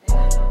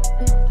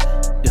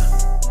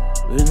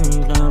Rich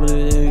nigga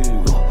complex, ayy.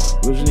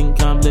 Rich nigga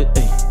complex,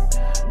 ayy.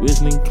 Rich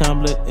nigga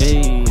complex,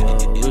 ayy.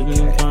 Rich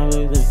nigga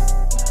complex, ayy.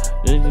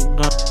 Rich nigga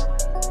complex.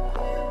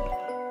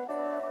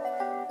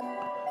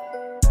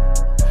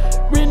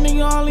 Rich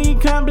nigga only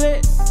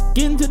complex.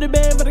 Get into the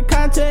bed for the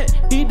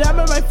contact. These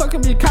diamonds might fuck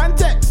up your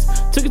contacts.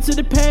 Took it to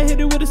the pad, hit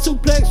it with a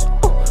suplex.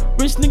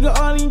 Rich nigga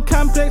all in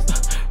complex.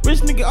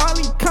 Rich nigga all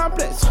in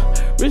complex.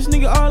 Rich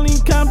nigga all in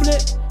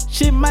complex.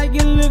 Shit might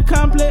get a little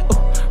complex.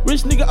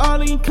 Rich nigga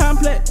all in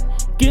complex.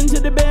 Get into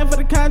the bed for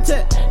the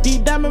contact. These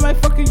diamonds might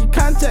fuck up your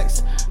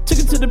contacts. Took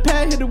it to the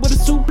pad, hit it with a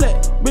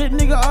suplex. Rich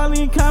nigga all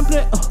in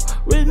complex.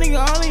 Rich nigga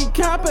all in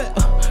complex.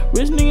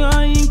 Rich nigga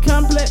all in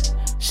complex.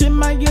 Shit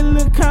might get a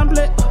little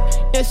complex.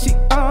 Yeah, she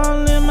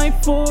all in my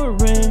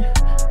foreign.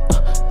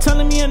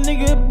 Telling me a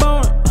nigga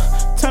born.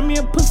 Tell me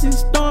a pussy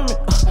storming.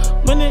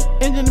 When the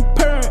engine is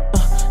purring.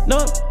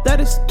 Know that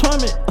it's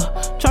torment.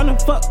 Tryna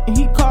fuck and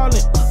he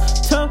calling.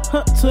 Tell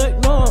her to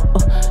ignore him.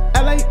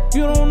 Act like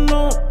you don't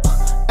know him.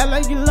 Act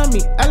like you love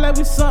me. Act like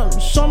we something.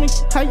 Show me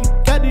how you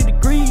got the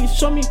degree.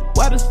 Show me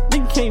why this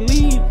nigga can't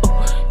leave.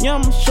 Yeah,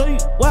 I'ma show you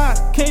why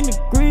I can't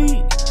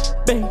agree.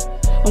 Babe,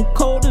 I'm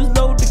cold as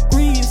low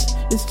degrees.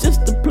 It's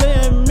just a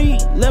player in me.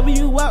 Level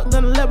you out,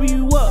 then level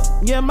you up.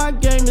 Yeah, my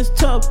game is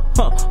tough,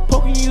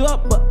 poking you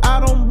up, but I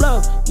don't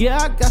bluff. Yeah,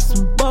 I got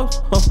some buffs,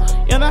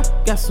 and I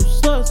got some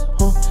sluts,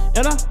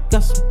 and I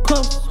got some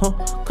cuffs,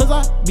 cause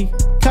I be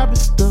copping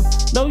stuff.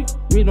 No, you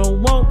really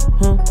don't want,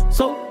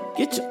 so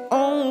get your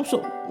own,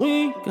 so we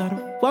ain't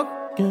gotta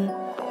fucking.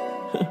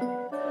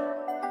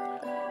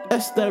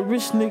 That's that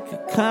rich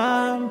nigga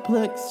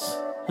complex.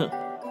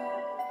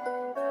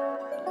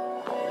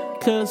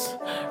 Cause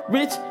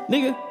rich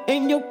nigga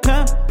ain't your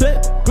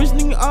complex. Rich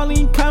nigga all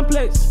in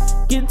complex.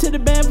 Get into the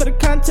band for the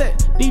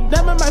contact. These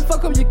diamonds might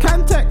fuck up your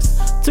contacts.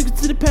 Took it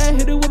to the pad,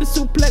 hit it with a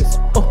suplex.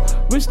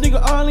 Rich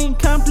nigga all in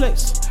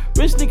complex.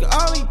 Rich nigga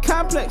all in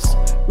complex.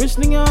 Rich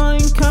nigga all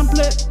in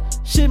complex.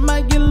 Shit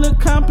might get a little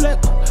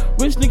complex.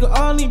 Rich nigga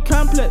all in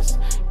complex.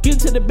 Get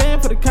into the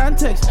band for the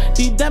context.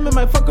 These diamonds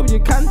might fuck up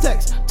your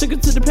contacts. Took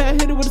it to the pad,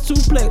 hit it with a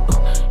suplex.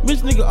 Rich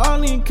nigga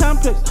all in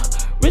complex.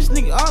 Rich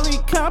nigga all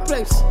in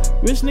complex.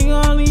 Rich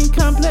nigga all in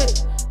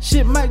complex.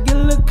 Shit might get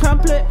a little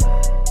complex.